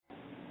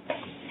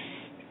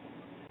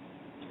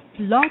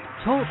Blog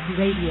Talk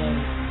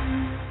Radio.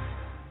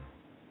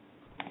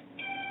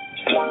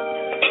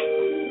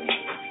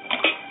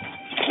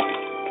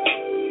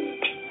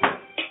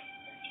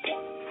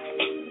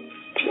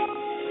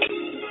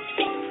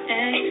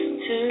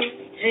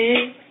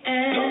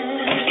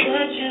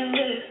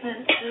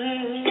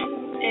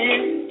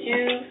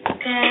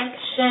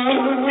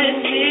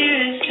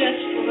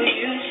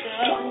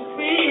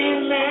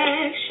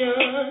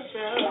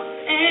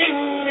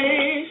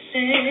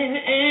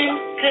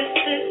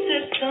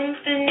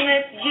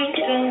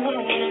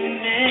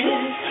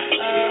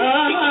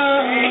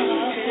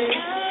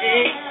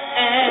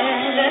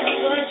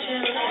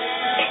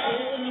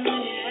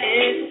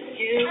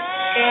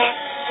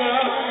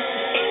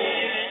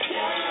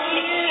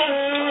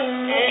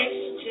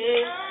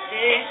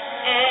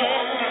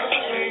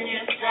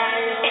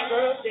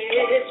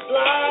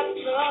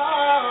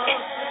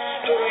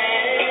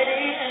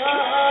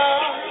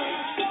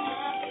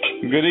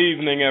 Good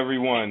evening,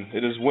 everyone.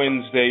 It is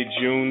Wednesday,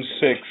 June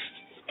 6th,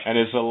 and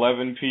it's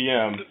 11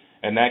 p.m.,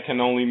 and that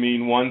can only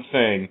mean one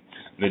thing,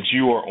 that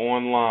you are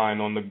online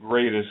on the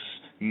greatest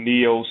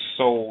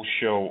neo-soul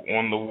show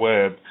on the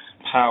web,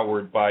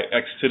 powered by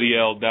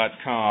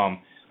xtodl.com.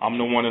 I'm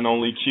the one and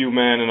only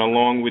Q-Man, and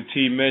along with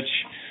T.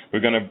 Mitch, we're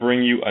going to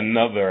bring you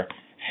another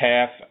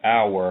half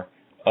hour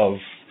of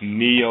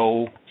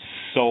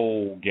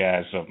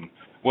neo-soulgasm.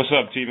 What's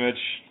up, T. Mitch?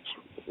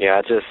 Yeah,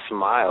 I just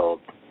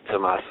smiled to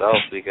myself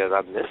because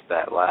I missed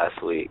that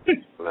last week,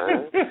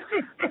 man.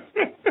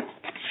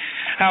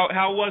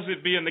 How was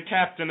it being the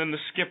captain and the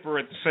skipper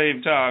at the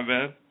same time,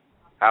 man?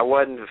 I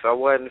wasn't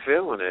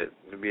feeling it,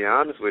 to be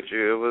honest with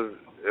you.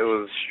 It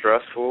was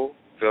stressful.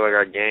 I feel like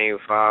I gained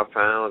 5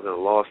 pounds and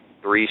lost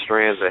 3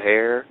 strands of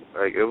hair.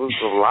 Like, it was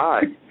a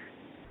lot.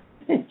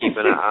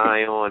 Keeping an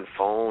eye on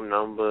phone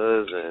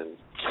numbers and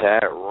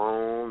chat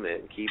room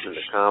and keeping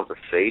the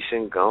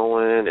conversation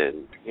going,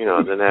 and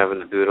then having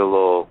to do the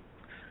little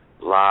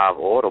live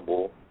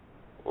audible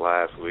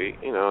last week.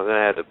 Then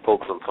I had to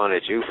poke some fun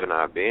at you for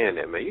not being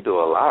there, man. You do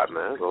a lot,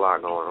 man. There's a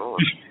lot going on.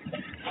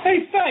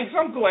 Hey, thanks.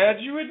 I'm glad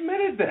you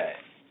admitted that.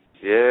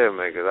 Yeah,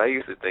 man, because I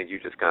used to think you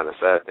just kind of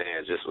sat there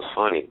and just was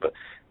funny, but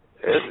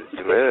it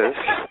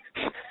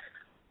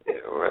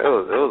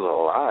was a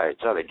lot.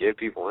 Trying to give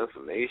people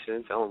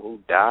information, tell them who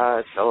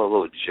died, tell a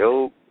little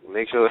joke,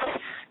 make sure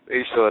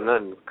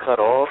nothing cut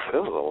off. It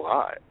was a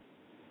lot.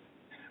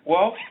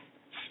 Well,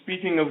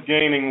 speaking of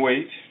gaining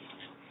weight,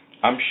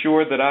 I'm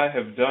sure that I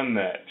have done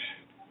that.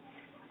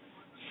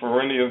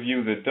 For any of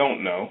you that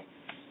don't know,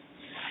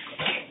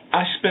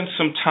 I spent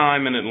some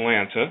time in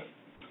Atlanta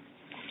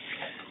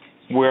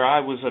where I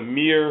was a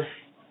mere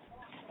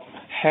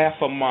half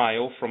a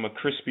mile from a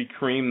Krispy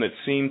Kreme that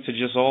seemed to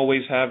just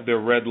always have their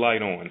red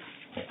light on.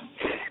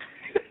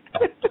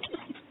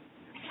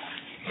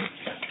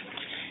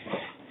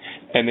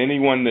 And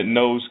anyone that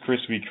knows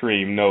Krispy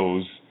Kreme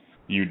knows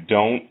you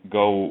don't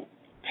go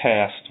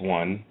past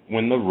one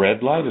when the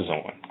red light is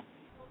on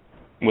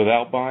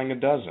without buying a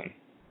dozen.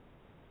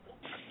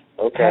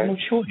 Okay. I had no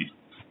choice.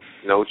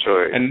 No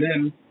choice. And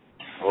then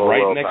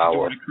right next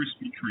door to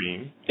Krispy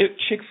Kreme,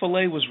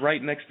 Chick-fil-A was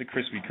right next to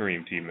Krispy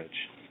Kreme, T.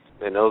 Mitch.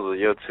 And those are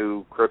your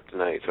 2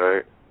 kryptonites,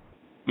 right?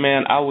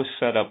 Man, I was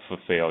set up for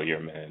failure,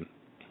 man.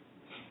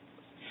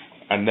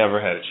 I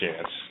never had a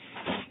chance.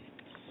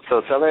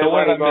 So tell everybody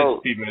what did I about...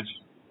 miss, T. Mitch?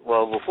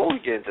 Well, before we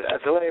get into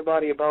that, tell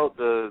everybody about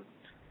you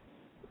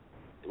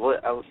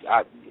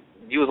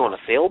was on a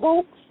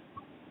sailboat?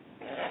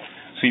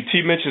 See,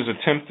 T. Mitch is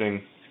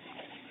attempting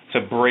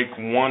to break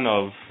one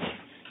of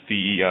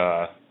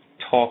the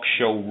talk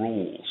show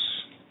rules.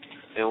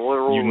 And what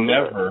rule is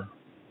that?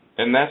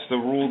 And that's the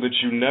rule that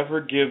you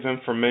never give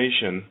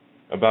information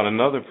about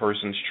another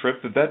person's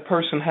trip that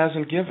person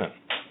hasn't given.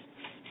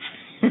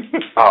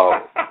 Oh,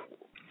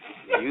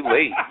 you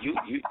late.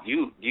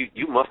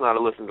 You must not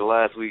have listened to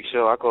last week's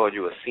show. I called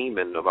you a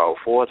seaman about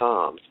 4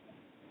 times.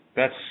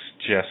 That's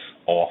just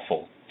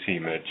awful, T.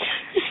 Mitch.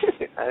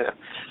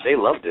 They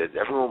loved it.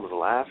 Everyone was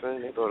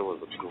laughing. They thought it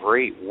was a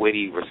great,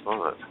 witty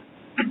response.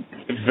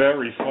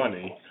 Very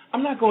funny.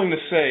 I'm not going to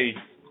say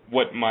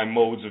what my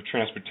modes of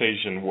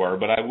transportation were,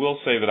 but I will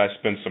say that I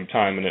spent some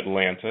time in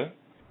Atlanta.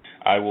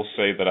 I will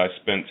say that I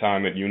spent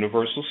time at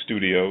Universal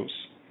Studios,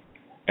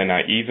 and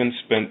I even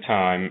spent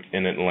time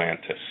in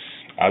Atlantis.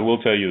 I will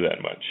tell you that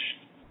much.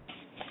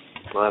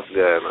 Well, that's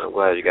good, man. I'm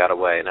glad you got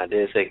away. And I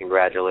did say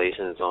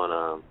congratulations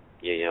on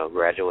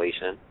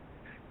graduation.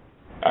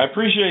 I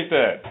appreciate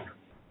that.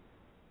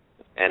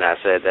 And I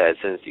said that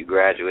since you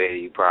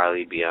graduated, you'd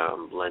probably be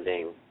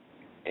lending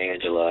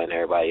Angela and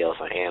everybody else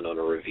a hand on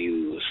the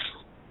reviews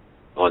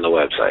on the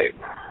website.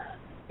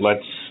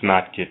 Let's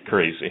not get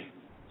crazy.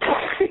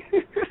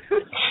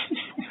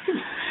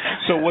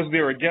 So was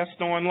there a guest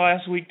on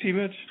last week, T.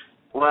 Mitch?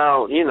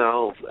 Well,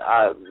 it's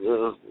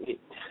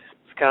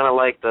kind of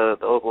like the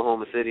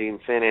Oklahoma City and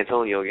San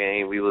Antonio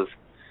game. We was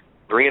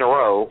 3 in a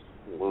row.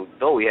 We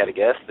thought we had a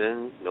guest,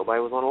 and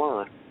nobody was on the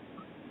line.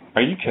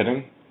 Are you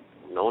kidding?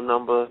 No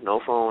number, no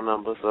phone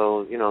number.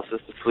 So,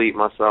 Sister Sweet,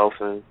 myself,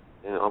 and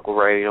Uncle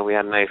Ray, we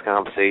had a nice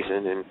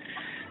conversation, and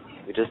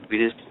we just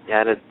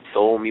had a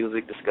soul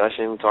music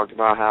discussion. We talked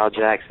about Hal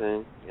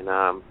Jackson,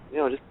 and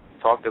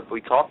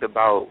we talked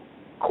about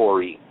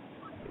Corey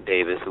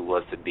Davis, who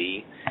was to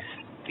be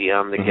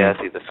the guest.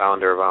 He's the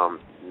founder of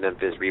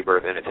Memphis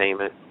Rebirth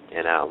Entertainment,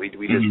 and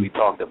we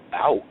talked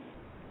about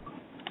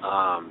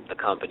the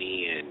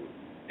company,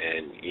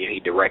 and he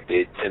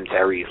directed Tim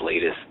Terry's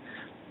latest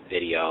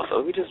video.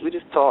 So we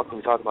just talked.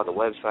 We talked about the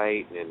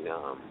website, and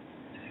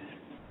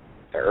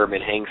the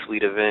Urban Hang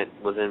Suite event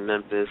was in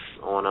Memphis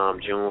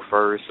on June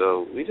 1st.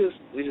 So we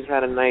just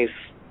had a nice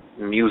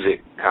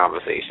music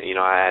conversation.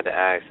 I had to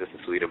ask Sister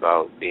Sweet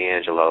about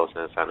D'Angelo,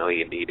 since I know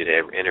he did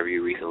an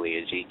interview recently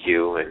in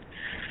GQ, and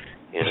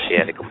she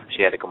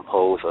had to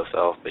compose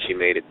herself, but she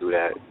made it through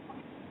that.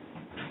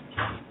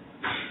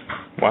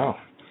 Wow,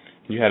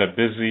 you had a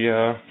busy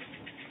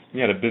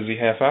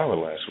half hour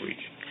last week.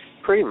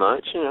 Pretty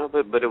much,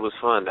 but it was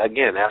fun.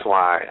 Again, that's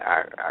why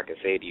I can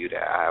say to you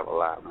that I have a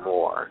lot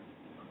more.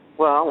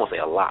 Well, I won't say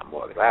a lot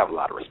more, because I have a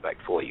lot of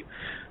respect for you.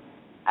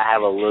 I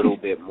have a little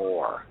bit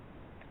more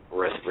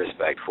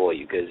respect for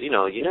you, because, you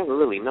never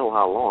really know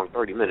how long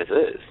 30 minutes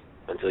is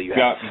until you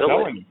have to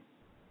fill it.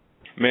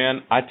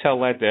 Man, I tell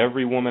that to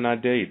every woman I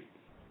date.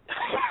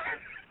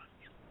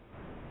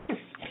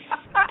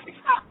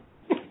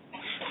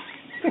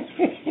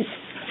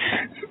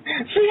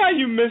 See how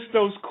you missed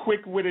those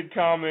quick-witted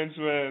comments,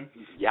 man?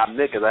 Yeah, I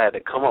missed because I had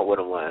to come up with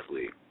them last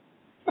week.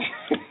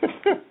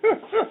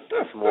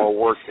 It's more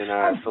work than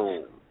I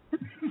assumed.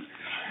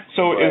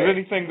 So is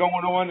anything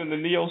going on in the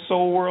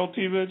neo-soul world,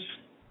 T-Mitch?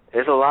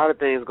 There's a lot of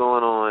things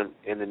going on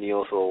in the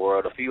neo-soul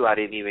world. A few I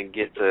didn't even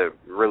get to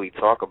really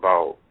talk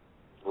about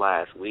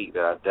last week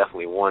that I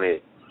definitely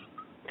wanted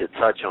to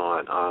touch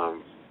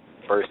on.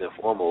 First and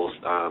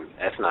foremost,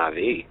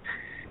 S9V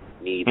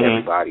needs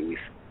everybody's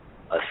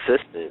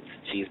assistance.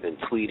 She's been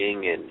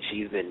tweeting, and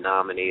she's been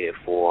nominated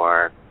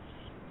for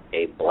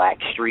a Black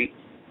Street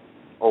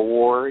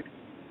Award,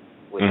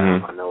 which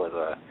I know is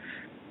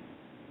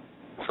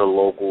a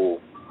local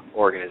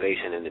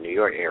organization in the New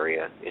York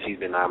area, and she's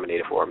been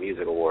nominated for a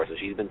music award. So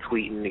she's been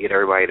tweeting to get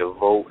everybody to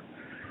vote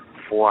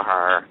for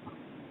her,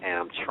 and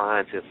I'm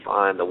trying to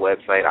find the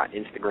website. I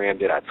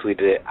Instagrammed it, I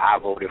tweeted it, I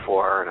voted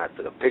for her, and I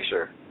took a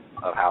picture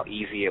of how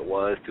easy it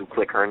was to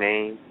click her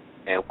name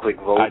and click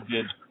vote. I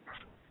did.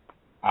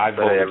 I so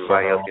voted that everybody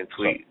for her. else can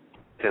tweet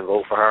and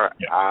vote for her.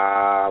 Yeah.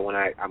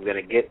 I'm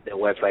gonna get the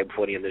website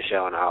before the end of the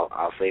show, and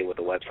I'll say what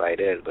the website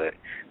is. But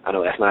I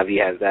know S9V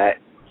has that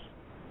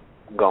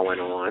going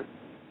on.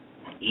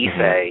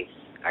 Ife,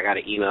 I got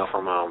an email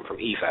from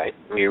Ife.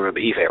 You remember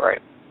Ife,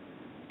 right?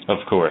 Of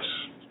course.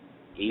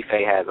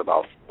 Ife has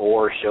about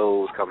 4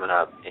 shows coming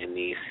up in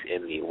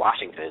the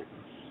Washington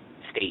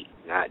state,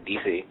 not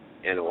DC,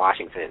 in the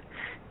Washington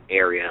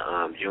area.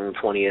 June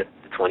 20th,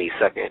 the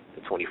 22nd,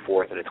 the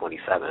 24th, and the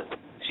 27th.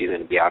 She's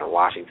going to be out in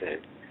Washington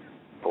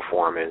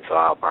performing, so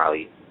I'll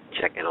probably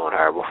check in on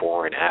her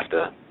before and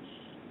after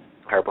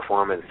her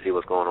performance, see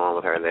what's going on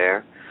with her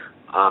there.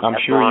 I'm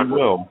sure you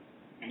will.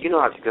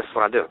 That's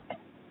what I do.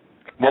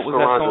 What was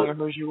that song of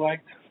hers you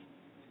liked?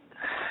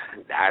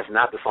 That's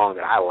not the song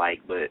that I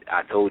like, but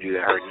I told you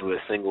that her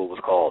newest single was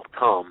called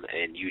Come,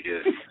 and you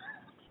just...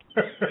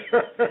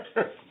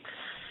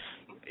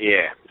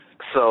 Yeah.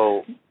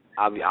 So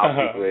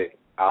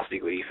I'll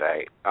speak with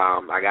Ife.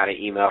 I got an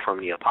email from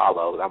the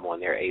Apollo. I'm on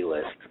their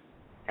A-list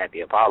at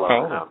the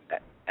Apollo.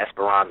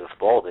 Esperanza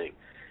Spalding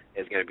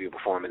is going to be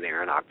performing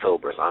there in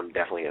October, so I'm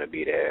definitely going to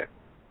be there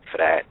for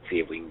that. See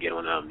if we can get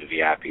on the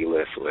VIP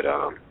list with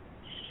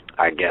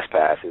our guest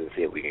passes, and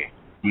see if we can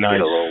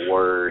get a little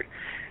word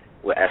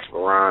with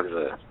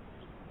Esperanza,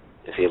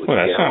 and see if we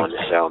can get her on the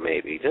show.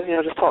 Maybe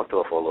just talk to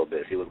her for a little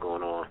bit, see what's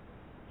going on.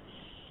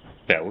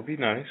 That would be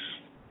nice.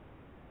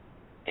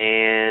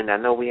 And I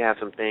know we have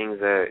some things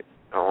that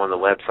are on the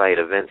website,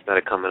 events that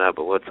are coming up,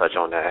 but we'll touch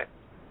on that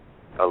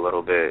a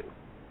little bit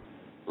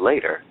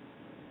later.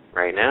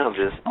 Right now, I'm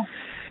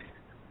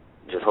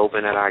just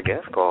hoping that our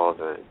guest calls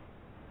in.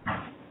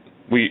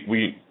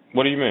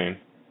 What do you mean?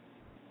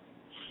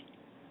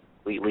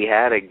 We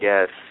had a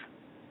guest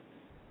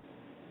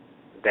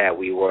that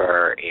we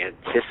were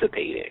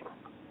anticipating.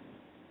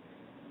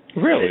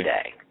 Really?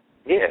 Today.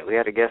 Yeah, we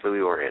had a guest that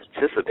we were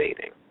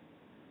anticipating.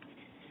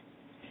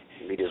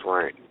 We just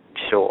weren't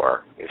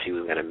sure if she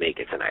was going to make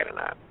it tonight or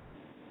not.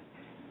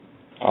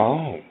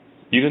 Oh,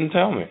 you didn't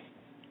tell me.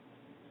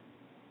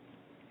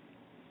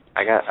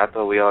 I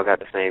thought we all got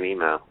the same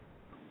email.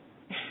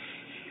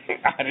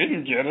 I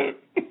didn't get it.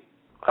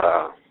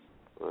 Well,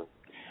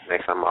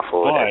 next time I'll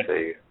forward that to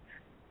you.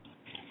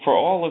 For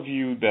all of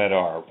you that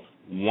are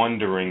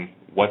wondering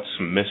what's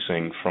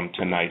missing from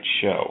tonight's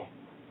show,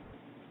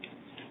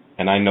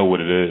 and I know what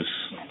it is,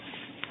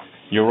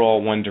 you're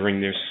all wondering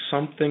there's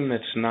something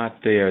that's not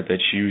there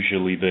that's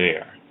usually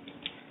there.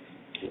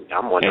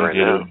 I'm wondering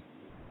now.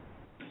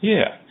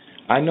 Yeah,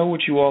 I know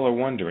what you all are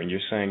wondering. You're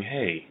saying,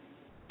 hey,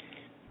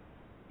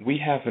 we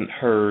haven't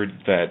heard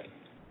that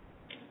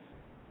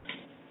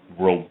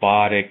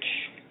robotic,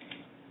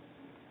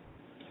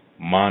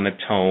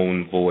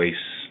 monotone voice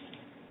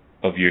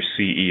of your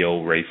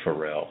CEO, Ray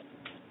Farrell.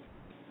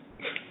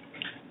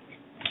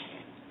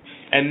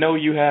 And no,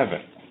 you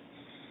haven't.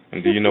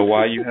 And do you know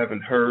why you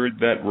haven't heard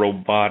that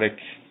robotic,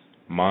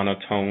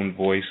 monotone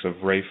voice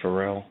of Ray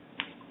Farrell?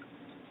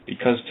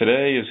 Because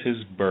today is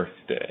his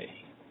birthday.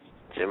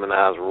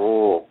 Gemini's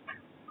rule.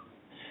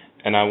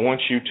 And I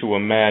want you to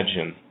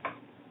imagine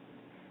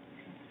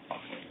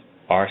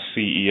our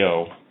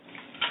CEO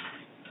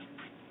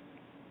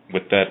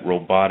with that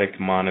robotic,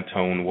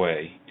 monotone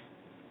way,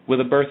 with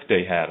a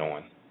birthday hat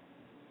on.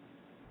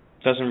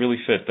 Doesn't really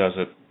fit, does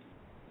it?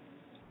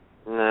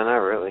 No, not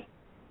really.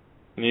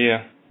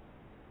 Yeah.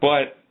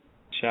 But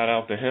shout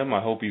out to him.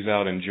 I hope he's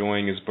out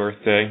enjoying his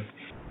birthday.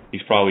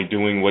 He's probably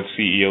doing what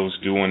CEOs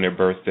do on their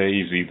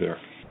birthdays, either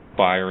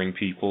firing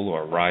people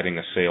or riding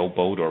a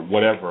sailboat or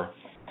whatever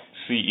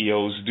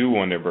CEOs do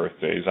on their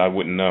birthdays. I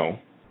wouldn't know,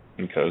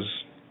 because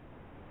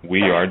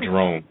we are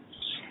drones.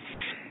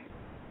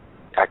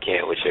 I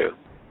can't with you.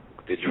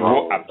 The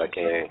drones, I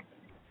can't.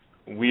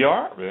 We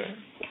are, man.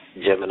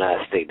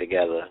 Gemini stick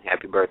together.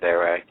 Happy birthday,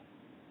 Ray.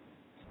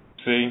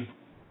 See?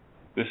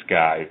 This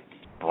guy,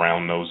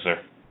 brown noser.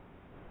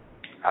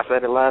 I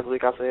said it last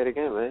week, I'll say it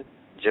again, man.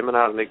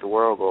 Geminis make the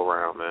world go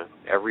round, man.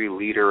 Every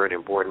leader and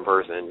important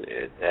person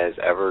has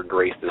ever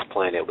graced this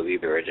planet was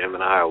either a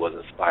Gemini or was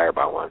inspired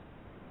by one.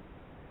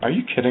 Are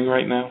you kidding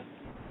right now?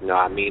 No,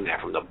 I mean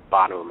that from the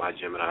bottom of my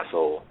Gemini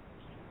soul.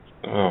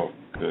 Oh,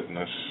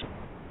 goodness.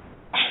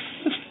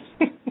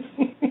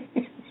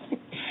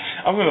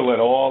 I'm going to let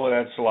all of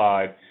that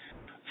slide.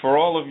 For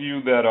all of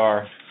you that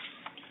are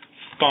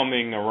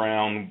thumbing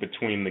around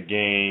between the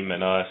game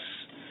and us,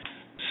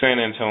 San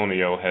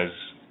Antonio has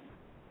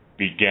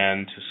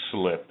began to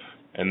slip,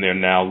 and they're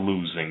now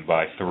losing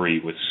by 3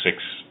 with 6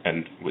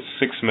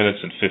 minutes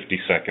and 50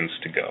 seconds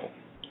to go.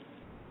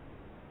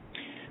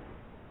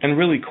 And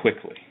really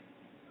quickly,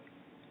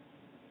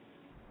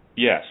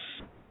 yes,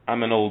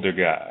 I'm an older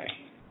guy.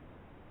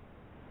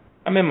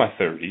 I'm in my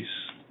 30s,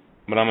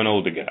 but I'm an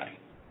older guy.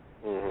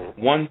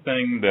 Mm-hmm. One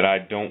thing that I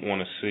don't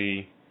want to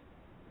see,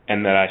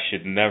 and that I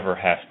should never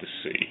have to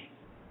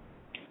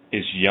see,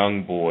 is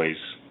young boys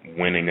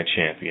winning a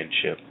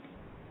championship.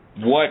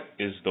 What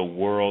is the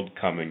world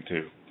coming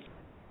to?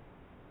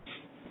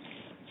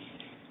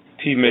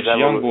 T. Mitch,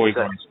 young boys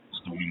aren't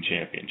supposed to win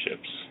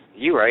championships.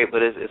 You're right,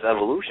 but it's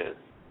evolution.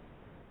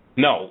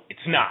 No, it's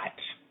not.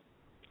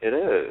 It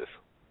is.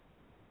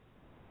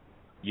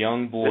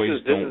 Young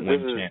boys don't win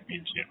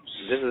championships.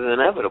 This is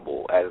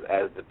inevitable.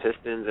 As the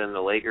Pistons and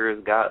the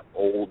Lakers got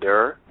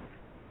older,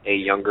 a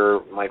younger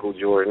Michael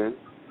Jordan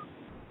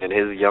and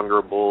his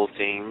younger Bulls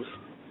teams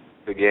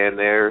began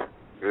their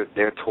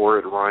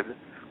torrid run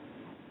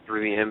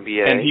through the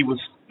NBA. And he was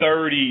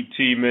 30,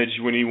 T. Mitch,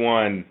 when he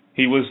won.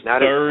 He was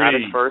 30. Not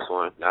his first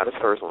one. Not his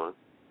first one.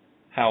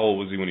 How old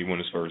was he when he won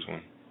his first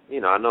one?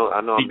 You know, I know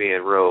I'm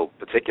being real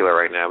particular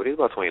right now, but he was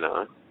about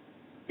 29.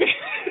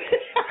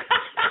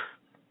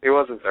 He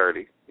wasn't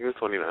 30. He was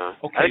 29.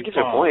 Okay, I get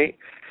your point.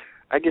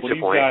 I get your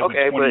point.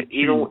 Okay, but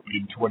even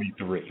in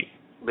 23.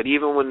 But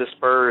even when the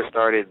Spurs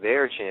started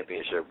their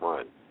championship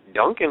run,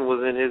 Duncan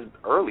was in his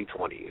early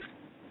 20s.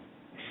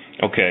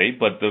 Okay,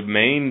 but the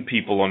main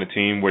people on the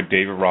team were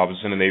David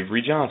Robinson and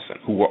Avery Johnson,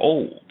 who were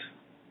old.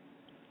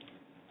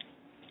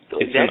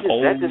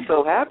 That just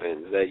so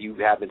happens that you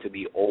happen to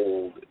be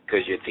old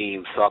because your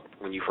team sucked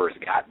when you first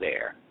got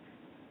there.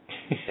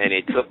 And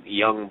it took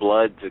young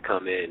blood to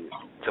come in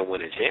to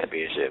win a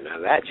championship. Now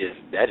that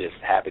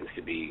just happens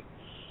to be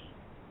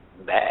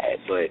bad,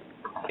 but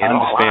in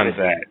all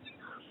honesty,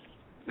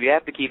 we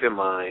have to keep in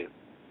mind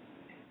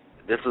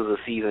this was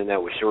a season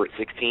that was short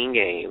 16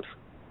 games,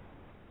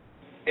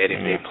 and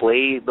if they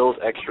played those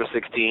extra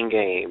 16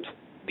 games,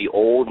 the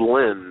old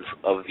limbs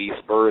of these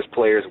Spurs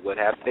players would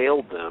have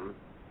failed them,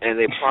 and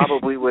they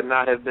probably would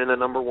not have been a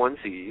number 1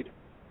 seed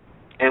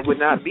and would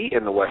not be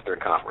in the Western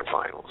Conference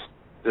Finals.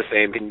 The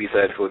same can be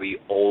said for the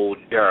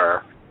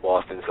older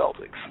Boston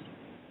Celtics.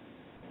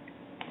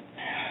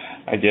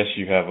 I guess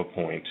you have a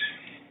point.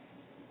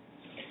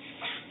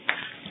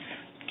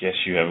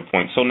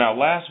 So now,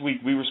 last week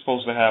we were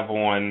supposed to have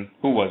on,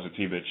 who was it,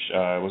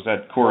 T-Bitch? Was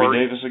that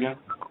Corey Davis again?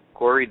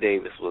 Corey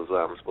Davis was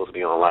supposed to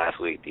be on last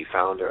week, the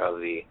founder of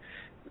the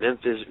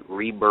Memphis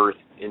Rebirth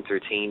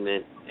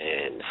Entertainment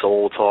and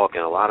Soul Talk,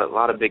 and a lot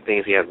of big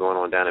things he has going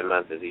on down in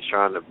Memphis. He's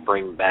trying to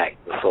bring back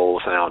the soul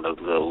sound of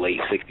the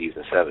late 60s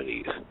and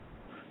 70s.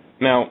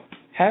 Now,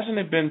 hasn't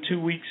it been 2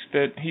 weeks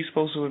that he's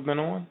supposed to have been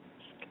on?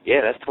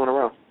 Yeah, that's 2 in a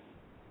row.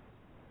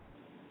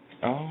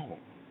 Oh.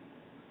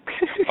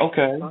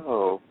 Okay.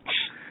 Oh.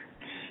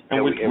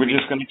 And we're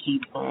just gonna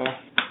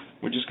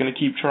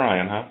keep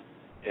trying, huh?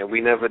 And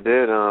we never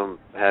did have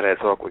that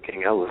talk with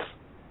King Ellis.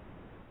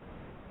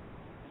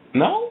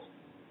 No?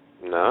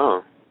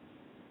 No.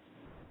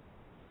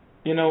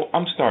 You know,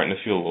 I'm starting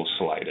to feel a little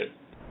slighted.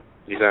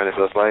 You starting to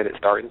feel slighted?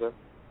 Starting to?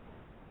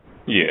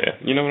 Yeah.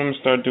 You know what I'm going to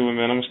start doing,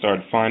 man? I'm going to start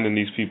finding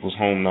these people's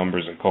home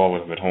numbers and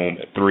calling them at home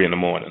at 3 in the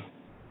morning.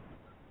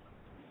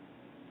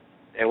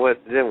 And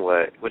then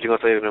what? What you going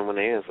to say to them when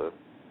they answer?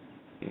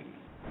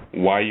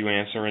 Why are you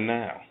answering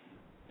now?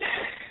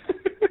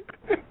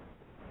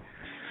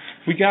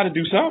 We got to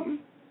do something.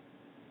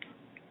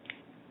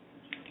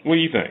 What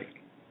do you think?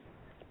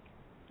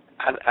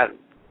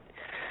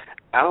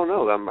 I don't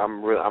know.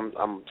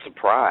 I'm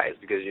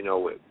surprised because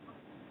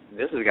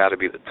this has got to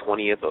be the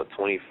 20th or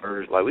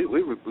 21st. Like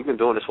we've been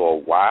doing this for a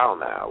while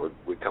now.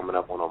 We're coming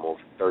up on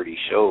almost 30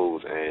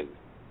 shows, and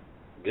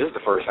this is the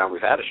first time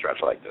we've had a stretch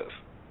like this.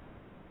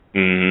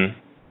 Mm-hmm.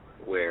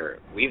 Where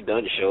we've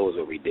done shows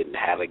where we didn't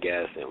have a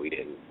guest and we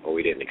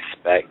didn't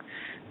expect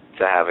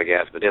to have a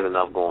guest, but there's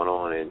enough going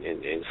on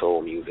in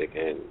soul music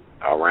and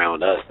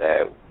around us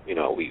that we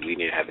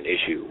didn't have an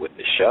issue with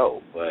the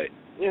show. But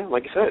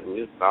like you said,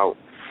 it's about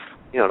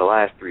the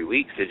last 3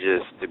 weeks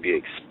to be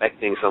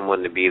expecting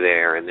someone to be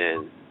there and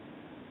then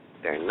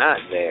they're not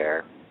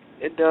there.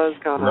 It does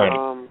kind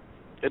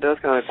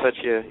of touch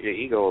your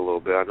ego a little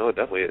bit. I know it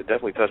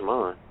definitely touched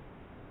mine.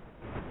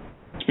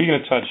 Speaking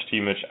of touch, T.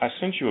 Mitch, I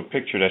sent you a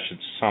picture that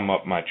should sum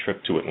up my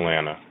trip to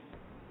Atlanta.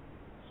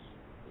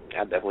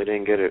 I definitely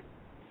didn't get it.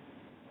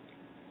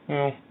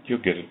 Well,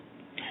 you'll get it.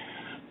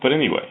 But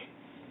anyway,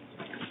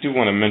 I do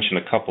want to mention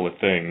a couple of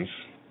things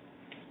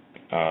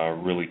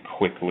really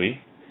quickly.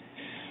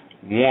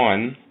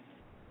 One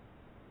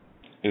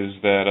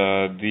is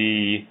that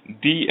the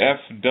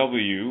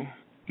DFW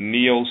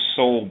Neo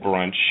Soul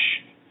Brunch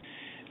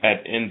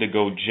at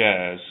Indigo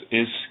Jazz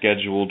is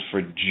scheduled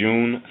for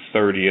June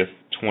 30th,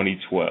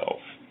 2012.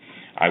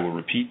 I will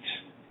repeat,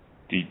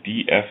 the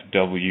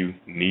DFW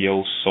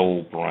Neo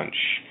Soul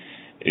Brunch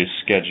is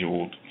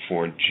scheduled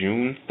for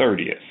June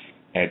 30th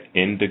at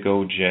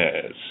Indigo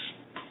Jazz.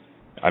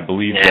 I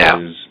believe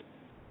that is...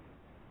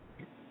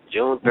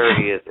 June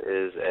 30th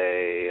is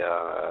a...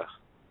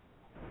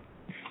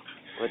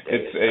 what day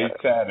it's a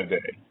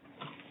Saturday.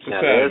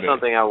 There's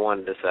something I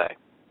wanted to say.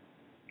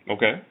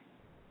 Okay.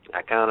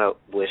 I kind of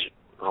wish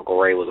Uncle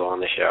Ray was on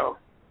the show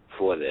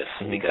for this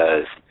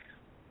because,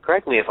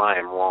 correct me if I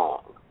am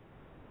wrong,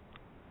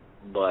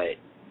 but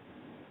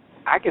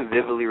I can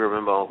vividly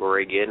remember Uncle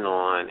Ray getting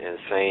on and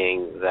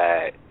saying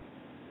that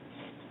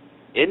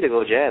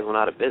Indigo Jazz went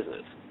out of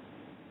business.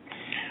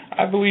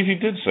 I believe he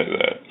did say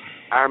that.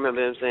 I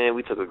remember him saying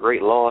we took a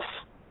great loss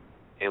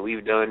and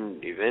we've done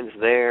events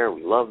there.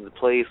 We love the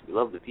place. We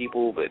love the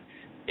people, but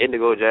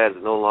Indigo Jazz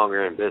is no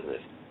longer in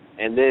business.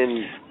 And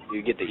then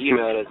you get the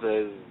email that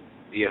says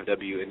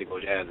DFW Indigo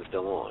Jazz is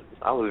still on.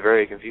 I was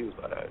very confused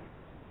by that.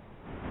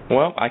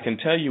 Well, I can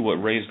tell you what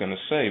Ray's going to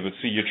say, but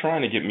see, you're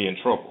trying to get me in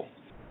trouble.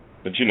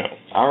 But,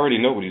 I already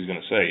know what he's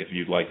going to say if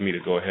you'd like me to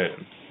go ahead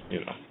and,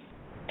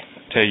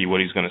 tell you what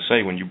he's going to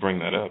say when you bring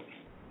that up.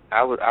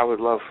 I would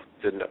love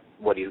to know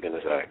what he's going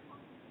to say.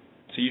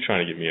 So you're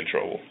trying to get me in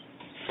trouble.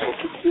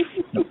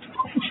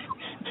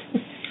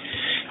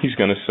 He's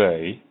going to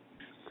say,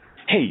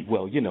 hey,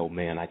 well,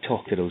 man, I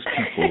talked to those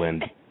people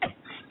and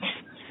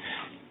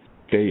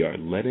they are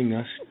letting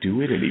us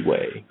do it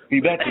anyway.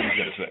 See, that's what he's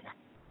going to say.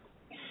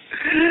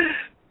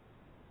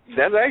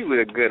 That's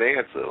actually a good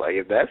answer. Like,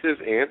 if that's his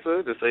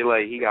answer, to say,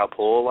 like, he got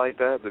pulled like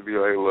that, to be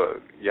like,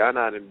 look, y'all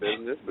not in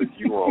business, but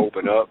you want to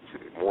open up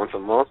once a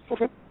month for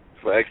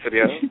Extra,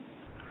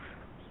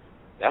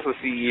 that's a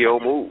CEO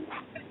move.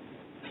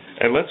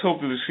 And let's hope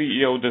that the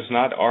CEO does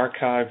not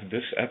archive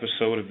this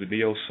episode of the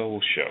Neo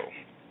Soul Show.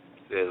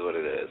 It is what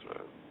it is,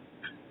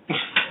 man.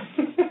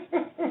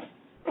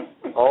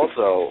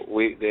 Also,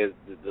 there's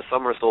the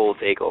Summer Soul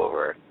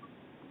Takeover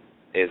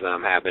is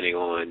happening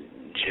on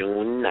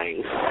June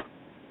 9th.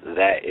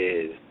 That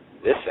is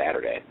this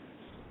Saturday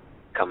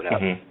coming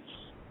up. And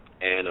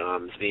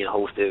it's being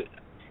hosted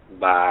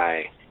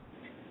by,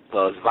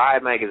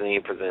 Vibe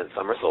Magazine presents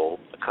Summer Soul,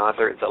 a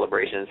concert and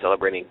celebration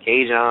celebrating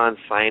K-John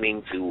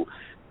signing to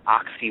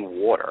Oxy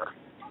Water.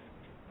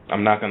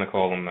 I'm not going to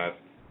call him that.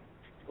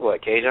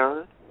 What,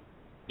 K-John?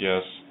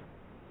 Yes.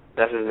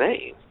 That's his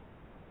name.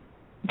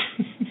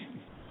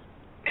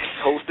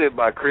 It's hosted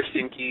by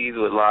Christian Keys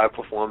with live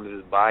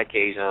performances by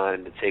K-John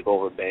and the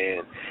Takeover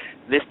Band,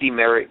 Misty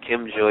Merritt,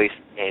 Kim Joyce,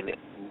 and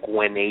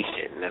Gwen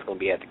Nation. And that's going to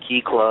be at the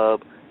Key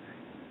Club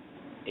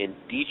in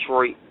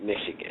Detroit,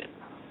 Michigan.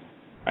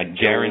 I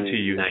guarantee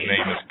you his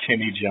name is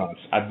Kenny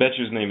Johnson. I bet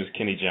you his name is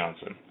Kenny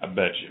Johnson. I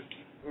bet you.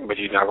 But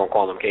you're not going to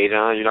call him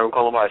K-John? You're not going to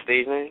call him by his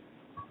stage name?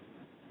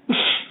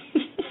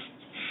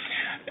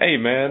 Hey,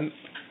 man,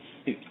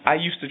 I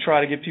used to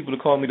try to get people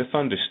to call me the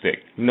Thunderstick.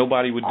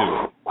 Nobody would do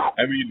it.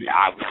 I mean,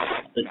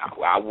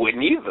 I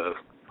wouldn't either.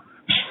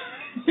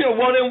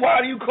 Well, then why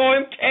do you call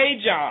him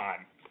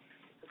K-John?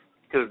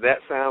 Because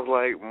that sounds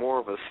like more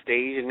of a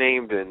stage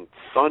name than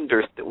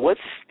Thunderstick. What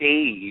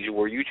stage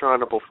were you trying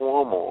to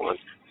perform on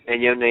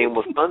and your name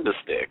was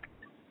Thunderstick?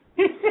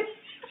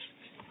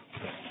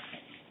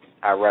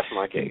 I rest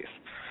my case.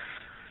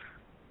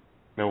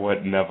 You know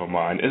what? Never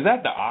mind. Is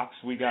that the Ox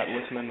we got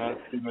listening to us,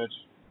 Mitch?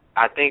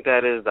 I think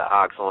that is the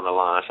Ox on the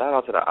line. Shout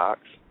out to the Ox.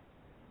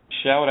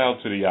 Shout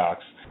out to the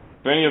Ox.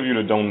 For any of you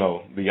that don't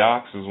know, the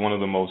Ox is one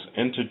of the most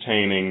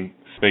entertaining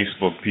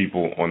Facebook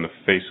people on the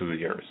face of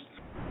the earth.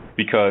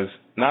 Because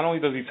not only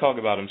does he talk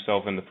about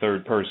himself in the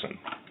third person,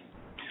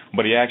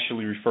 but he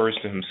actually refers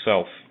to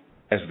himself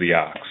as the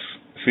Ox.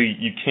 See,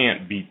 you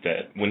can't beat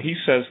that. When he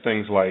says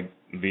things like,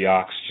 the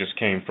Ox just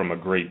came from a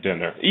great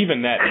dinner,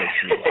 even that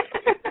makes me laugh.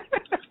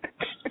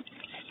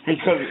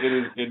 because it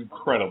is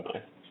incredible.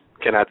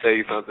 Can I tell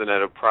you something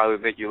that'll probably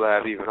make you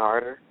laugh even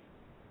harder?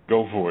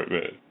 Go for it,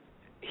 man.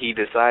 He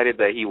decided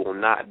that he will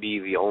not be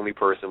the only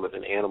person with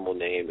an animal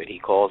name, and he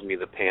calls me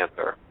the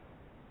Panther.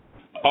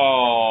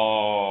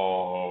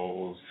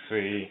 Oh,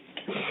 see.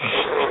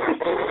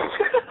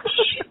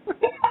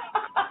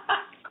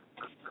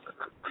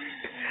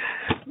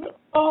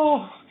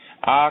 Oh,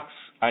 Ox,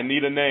 I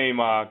need a name,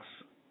 Ox.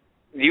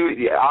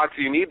 Ox,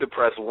 you need to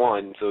press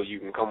 1 so you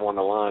can come on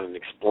the line and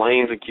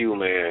explain to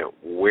Q-Man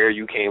where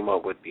you came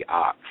up with the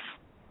Ox.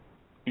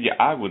 Yeah,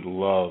 I would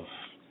love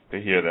to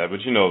hear that,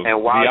 but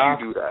and while the you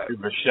Ox do that, is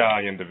a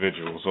shy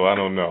individual, so I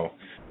don't know.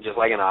 Just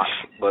like an Ox,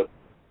 but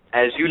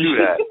as you do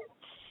that,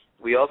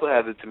 we also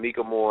have the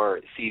Tamika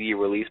Moore CD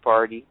release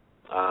party.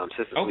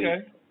 Sister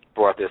Sweet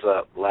brought this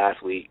up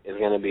last week. It's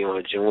going to be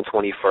on June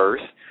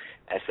 21st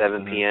at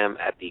 7 p.m.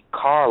 at the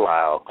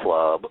Carlisle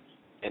Club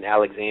in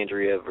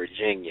Alexandria,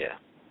 Virginia.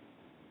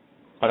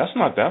 Oh, that's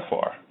not that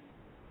far.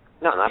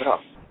 No, not at all.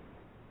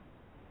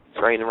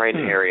 It's right in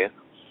the area.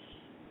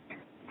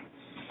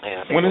 And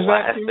I think when is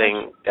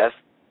that?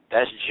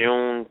 That's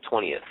June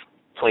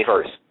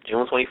 21st.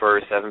 June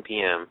 21st, 7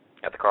 p.m.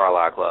 at the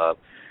Carlisle Club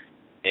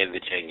in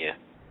Virginia.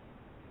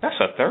 That's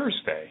a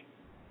Thursday.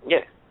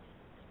 Yeah.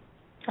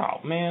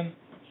 Oh, man.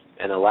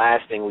 And the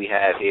last thing we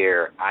have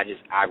here,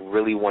 I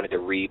really wanted to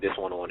read this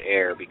one on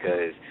air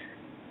because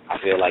I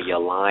feel like your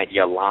line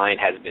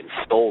has been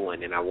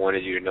stolen, and I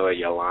wanted you to know that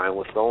your line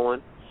was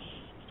stolen.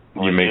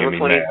 You're making me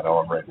mad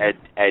already.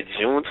 At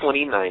June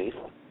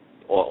 29th,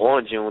 or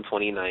on June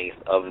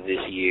 29th of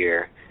this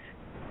year,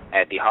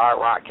 at the Hard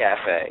Rock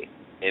Cafe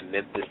in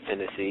Memphis,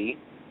 Tennessee,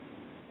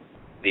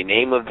 the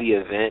name of the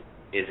event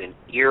is an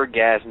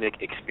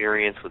eargasmic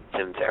experience with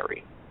Tim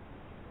Terry.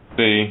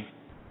 See,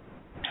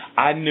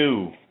 I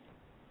knew,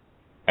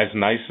 as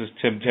nice as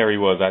Tim Terry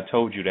was, I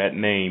told you that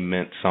name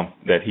meant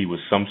that he was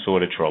some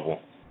sort of trouble.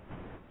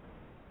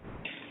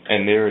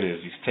 And there it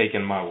is. He's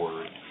taken my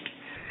word.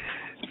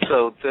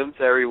 So Tim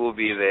Terry will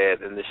be there,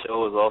 and the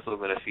show is also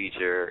going to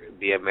feature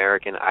the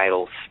American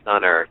Idol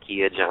stunner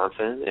Kia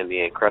Johnson and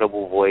the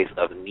incredible voice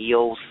of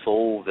Neo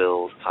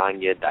Soulville's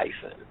Tanya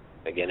Dyson.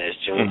 Again, it's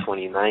June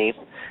 29th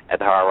at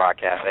the Hard Rock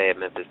Cafe in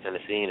Memphis,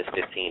 Tennessee, and it's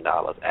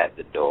 $15 at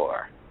the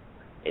door.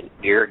 An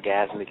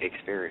eargasmic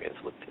experience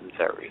with Tim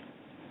Terry.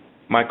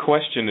 My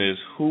question is,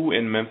 who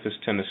in Memphis,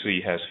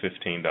 Tennessee has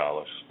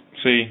 $15?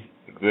 See,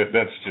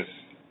 that's just...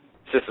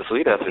 Sister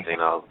Sweet has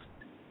 $15.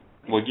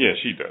 Well, yeah,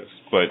 she does.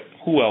 But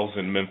who else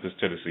in Memphis,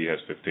 Tennessee has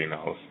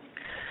 $15?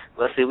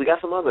 Let's see. We got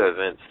some other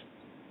events,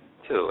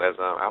 too. As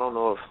I don't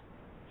know if...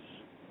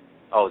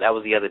 Oh, that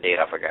was the other date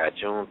I forgot.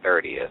 June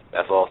 30th.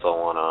 That's also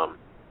on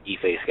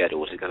Ife's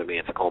schedule, which is going to be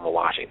in Tacoma,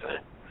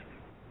 Washington,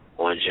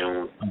 on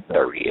June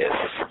 30th.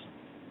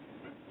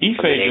 Ife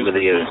just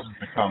refuses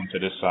to come to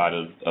this side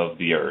of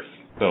the earth.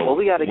 So well,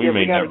 we got to give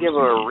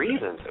her a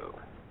reason to.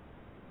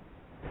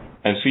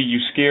 And see, you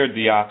scared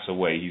the ox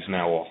away. He's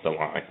now off the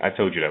line. I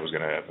told you that was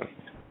going to happen.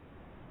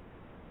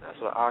 That's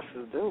what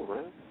oxes do,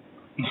 man.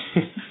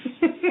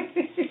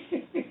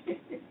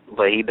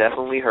 But he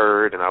definitely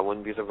heard, and I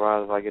wouldn't be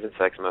surprised if I get a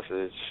text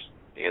message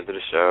at the end of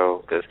the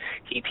show, because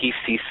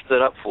he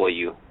stood up for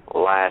you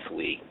last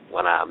week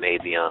when I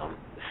made the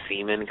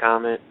semen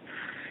comment.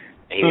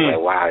 And he was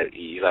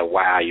like,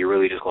 wow, you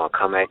really just going to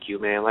come at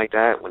Q-Man like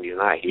that when he's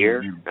not here?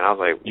 And I was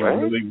like, what?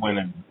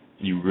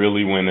 You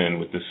really went in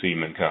with the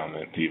semen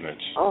comment,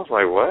 Mitch. I was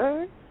like,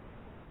 what?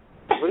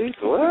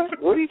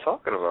 What are you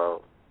talking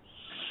about?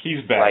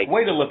 He's back.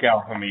 Way to look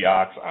out for me,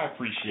 Ox. I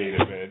appreciate it,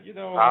 man.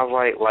 I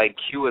was like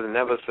Q has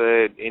never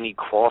said any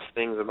cross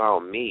things about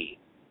me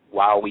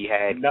while we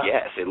had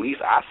guests. At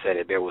least I said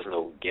it. There was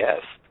no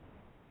guest.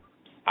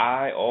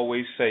 I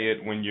always say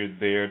it when you're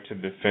there to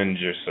defend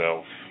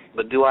yourself.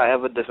 But do I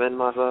ever defend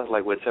myself?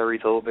 Like with Terry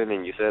Tobin,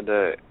 and you said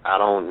that I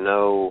don't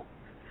know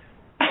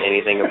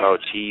anything about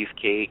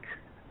cheesecake?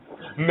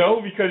 No,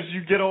 because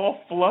you get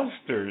all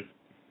flustered.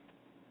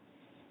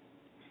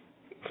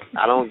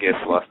 I don't get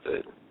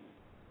flustered.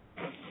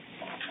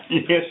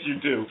 Yes, you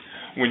do.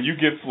 When you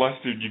get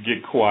flustered, you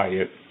get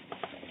quiet.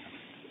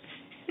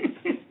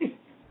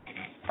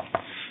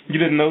 You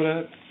didn't know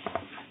that?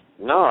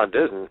 No, I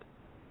didn't.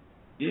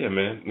 Yeah,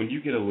 man. When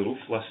you get a little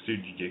flustered,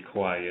 you get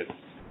quiet.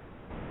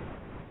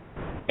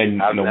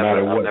 And I've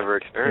I've never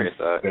experienced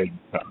that.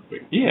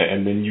 Yeah,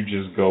 and then you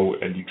just go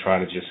and you try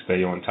to just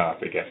stay on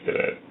topic after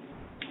that.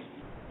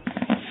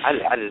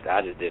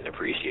 I just didn't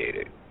appreciate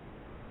it.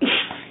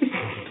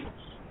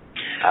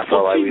 I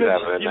felt like I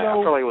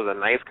felt like it was a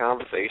nice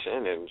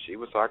conversation, and she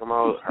was talking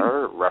about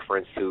her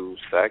reference to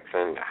sex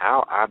and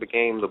how I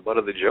became the butt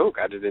of the joke.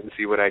 I just didn't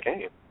see where that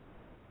came.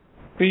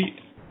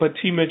 But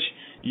T-Mitch,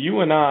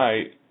 you and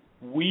I,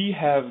 we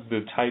have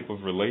the type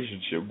of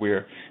relationship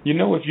where,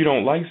 if you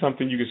don't like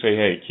something, you can say,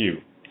 hey, Q,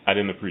 I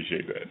didn't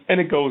appreciate that. And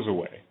it goes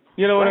away.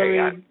 You know what I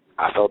mean?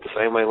 I felt the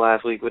same way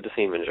last week with the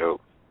semen joke.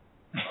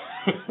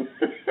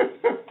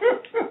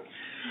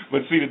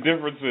 But see, the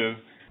difference is,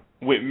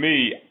 with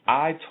me,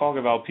 I talk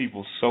about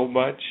people so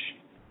much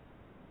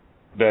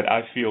that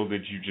I feel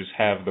that you just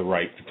have the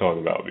right to talk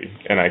about me,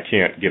 and I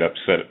can't get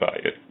upset by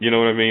it. You know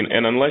what I mean?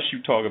 And unless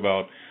you talk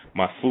about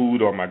my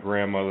food or my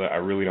grandmother, I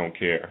really don't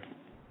care.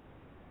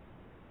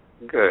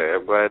 Good.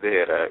 I'm glad to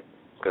hear that,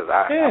 because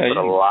I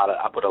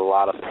put a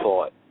lot of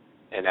thought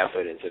and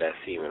effort into that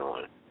semen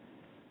one.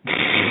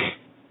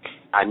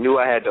 I knew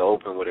I had to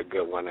open with a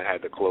good one. I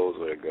had to close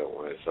with a good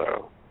one.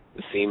 So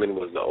the semen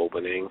was the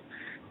opening,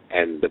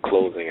 and the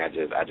closing I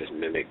just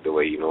mimicked the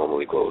way you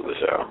normally close the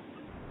show.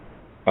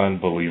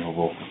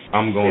 Unbelievable.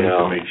 I'm going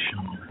to make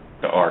sure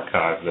to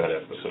archive that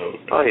episode.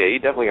 Oh yeah, you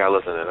definitely gotta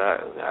listen to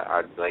that.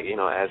 I like,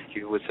 as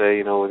Q would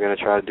say, we're gonna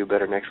try to do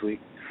better next week.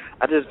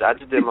 I just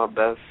did my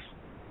best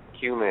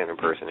Q-Man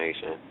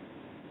impersonation.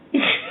 I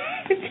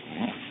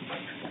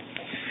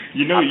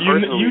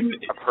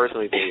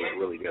personally think it was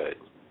really good.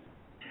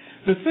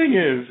 The thing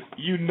is,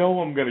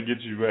 I'm gonna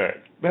get you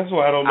back. That's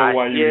why I don't know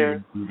why you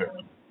didn't do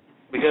that.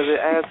 Because it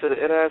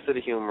adds to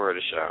the humor of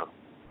the show.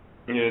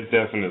 Yeah, it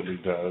definitely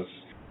does.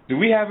 Do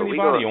we have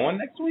anybody on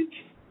next week?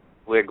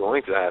 We're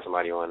going to have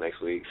somebody on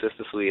next week.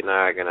 Sister Sweet and I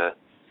are gonna.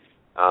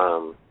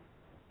 I'm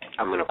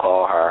gonna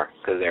call her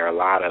because there are a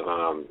lot of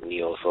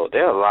neo soul.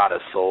 There are a lot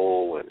of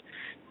soul and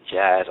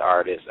jazz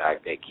artists.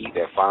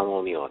 They're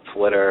following me on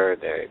Twitter.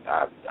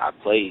 I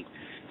play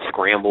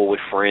Scramble with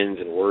Friends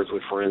and Words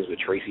with Friends with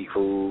Tracy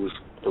Cruz,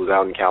 who's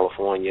out in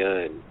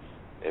California,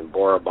 and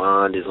Bora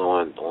Bond is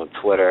on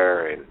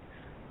Twitter. And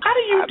how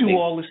do you do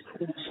all this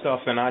cool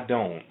stuff and I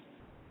don't?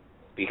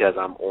 Because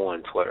I'm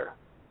on Twitter.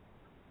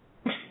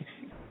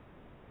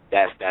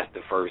 That's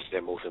the first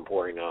and most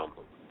important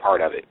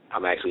part of it.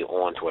 I'm actually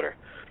on Twitter.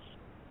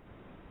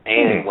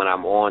 And when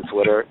I'm on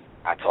Twitter,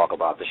 I talk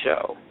about the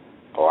show.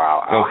 Or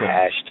I'll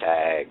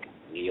hashtag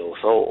Neo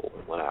Soul.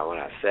 When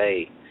I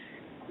say...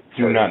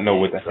 Do not know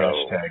what the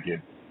hashtag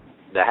is.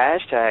 The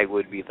hashtag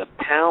would be the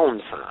 £.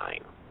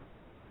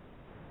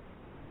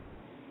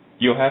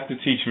 You'll have to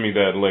teach me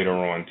that later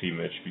on, T.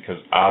 Mitch, because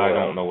I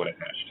don't know what a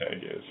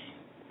hashtag is.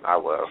 I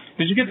will.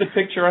 Did you get the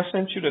picture I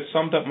sent you that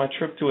summed up my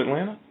trip to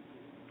Atlanta?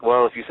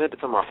 Well, if you sent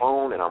it to my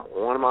phone and I'm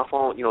on my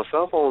phone,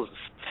 cell phones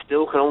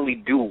still can only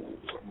do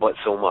but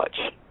so much.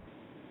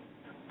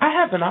 I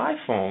have an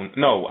iPhone.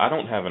 No, I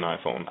don't have an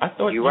iPhone. I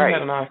thought you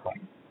had an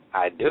iPhone.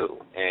 I do.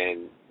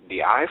 And the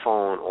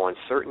iPhone on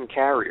certain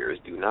carriers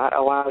do not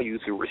allow you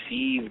to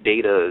receive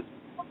data,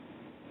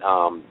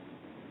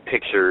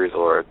 pictures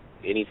or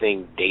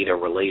anything data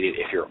related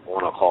if you're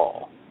on a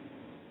call.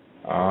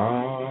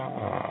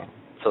 Ah.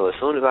 So as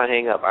soon as I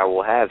hang up, I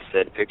will have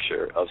said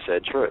picture of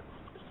said trip.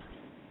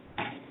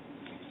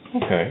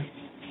 Okay.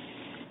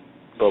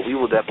 But we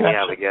will definitely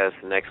have a guest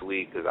next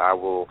week because I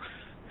will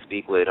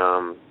speak with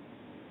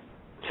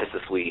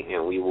Sister Sweet,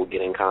 and we will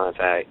get in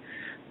contact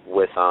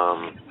with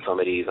some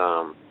of these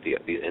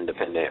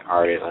independent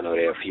artists. I know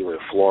there are a few in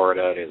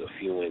Florida. There's a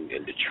few in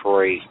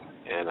Detroit,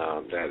 and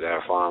that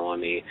are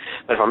following me.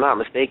 But if I'm not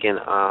mistaken,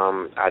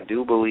 I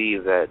do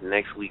believe that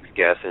next week's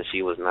guest, and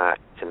she was not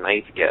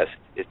tonight's guest,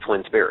 is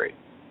Twin Spirit.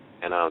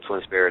 And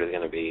Twin Spirit is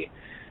going to be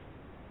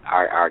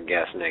our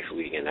guest next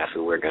week, and that's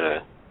who we're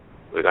gonna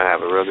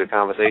have a real good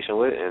conversation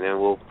with, and then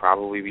we'll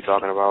probably be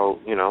talking about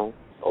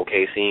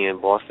OKC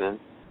and Boston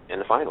in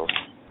the finals.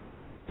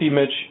 P.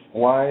 Mitch,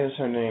 why is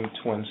her name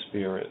Twin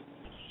Spirit?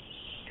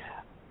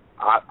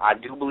 I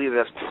do believe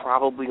that's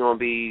probably going to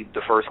be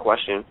the first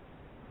question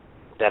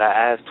that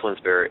I asked Twin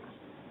Spirit,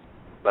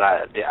 but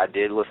I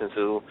did listen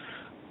to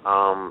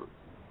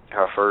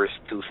her first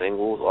 2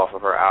 singles off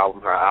of her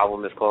album. Her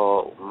album is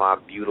called My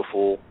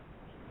Beautiful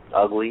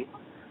Ugly,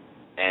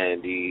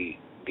 and the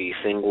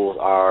singles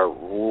are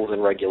Rules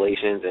and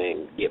Regulations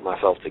and Get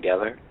Myself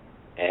Together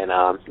and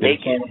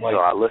Naked. So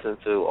I listened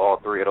to all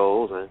 3 of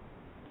those.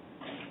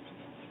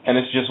 And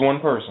it's just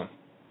one person?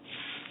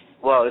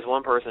 Well, it's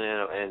one person,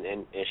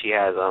 and she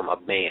has a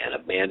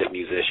band of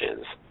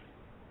musicians.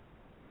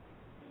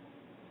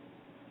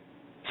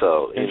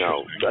 So,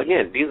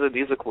 again,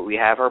 these are cool. We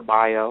have her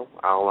bio.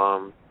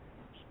 I'll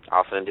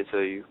send it to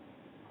you,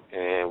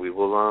 and we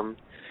will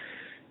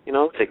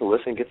take a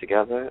listen, get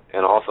together.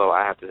 And also,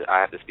 I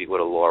have to speak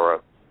with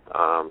Laura,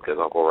 because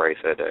Uncle Ray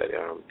said that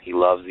he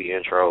loves the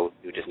intro.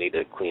 You just need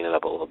to clean it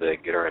up a little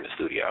bit, get her in the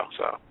studio.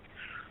 So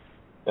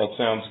that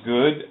sounds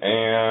good.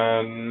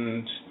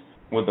 And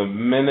with a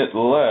minute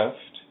left,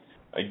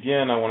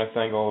 again, I want to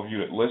thank all of you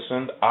that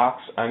listened.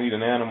 Ox, I need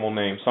an animal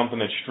name,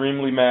 something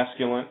extremely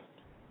masculine.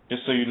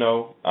 Just so you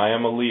know, I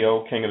am a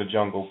Leo, king of the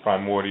jungle,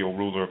 primordial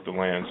ruler of the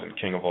lands, and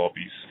king of all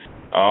beasts.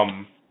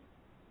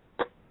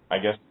 I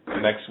guess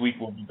next week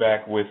we'll be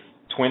back with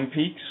Twin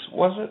Peaks,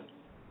 was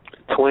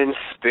it? Twin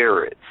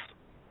Spirits.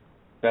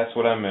 That's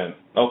what I meant.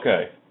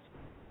 Okay.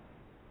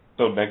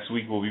 So next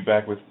week we'll be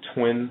back with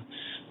Twin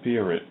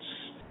Spirits.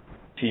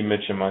 T.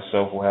 Mitch and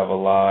myself will have a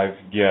live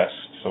guest,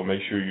 so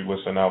make sure you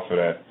listen out for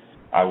that.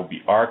 I will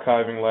be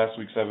archiving last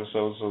week's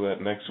episode so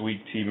that next week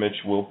T.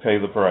 Mitch will pay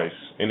the price.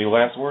 Any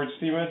last words,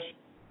 T. Mitch?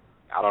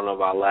 I don't know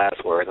about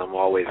last words. I'm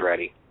always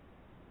ready.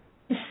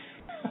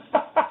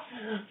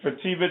 For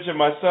T. Mitch and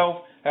myself,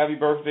 happy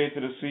birthday to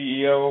the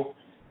CEO.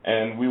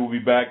 and we will be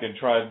back and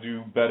try to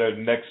do better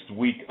next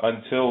week.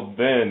 Until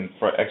then,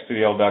 for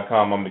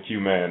xtdl.com, I'm the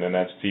Q-Man, and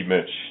that's T.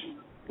 Mitch.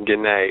 Good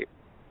night.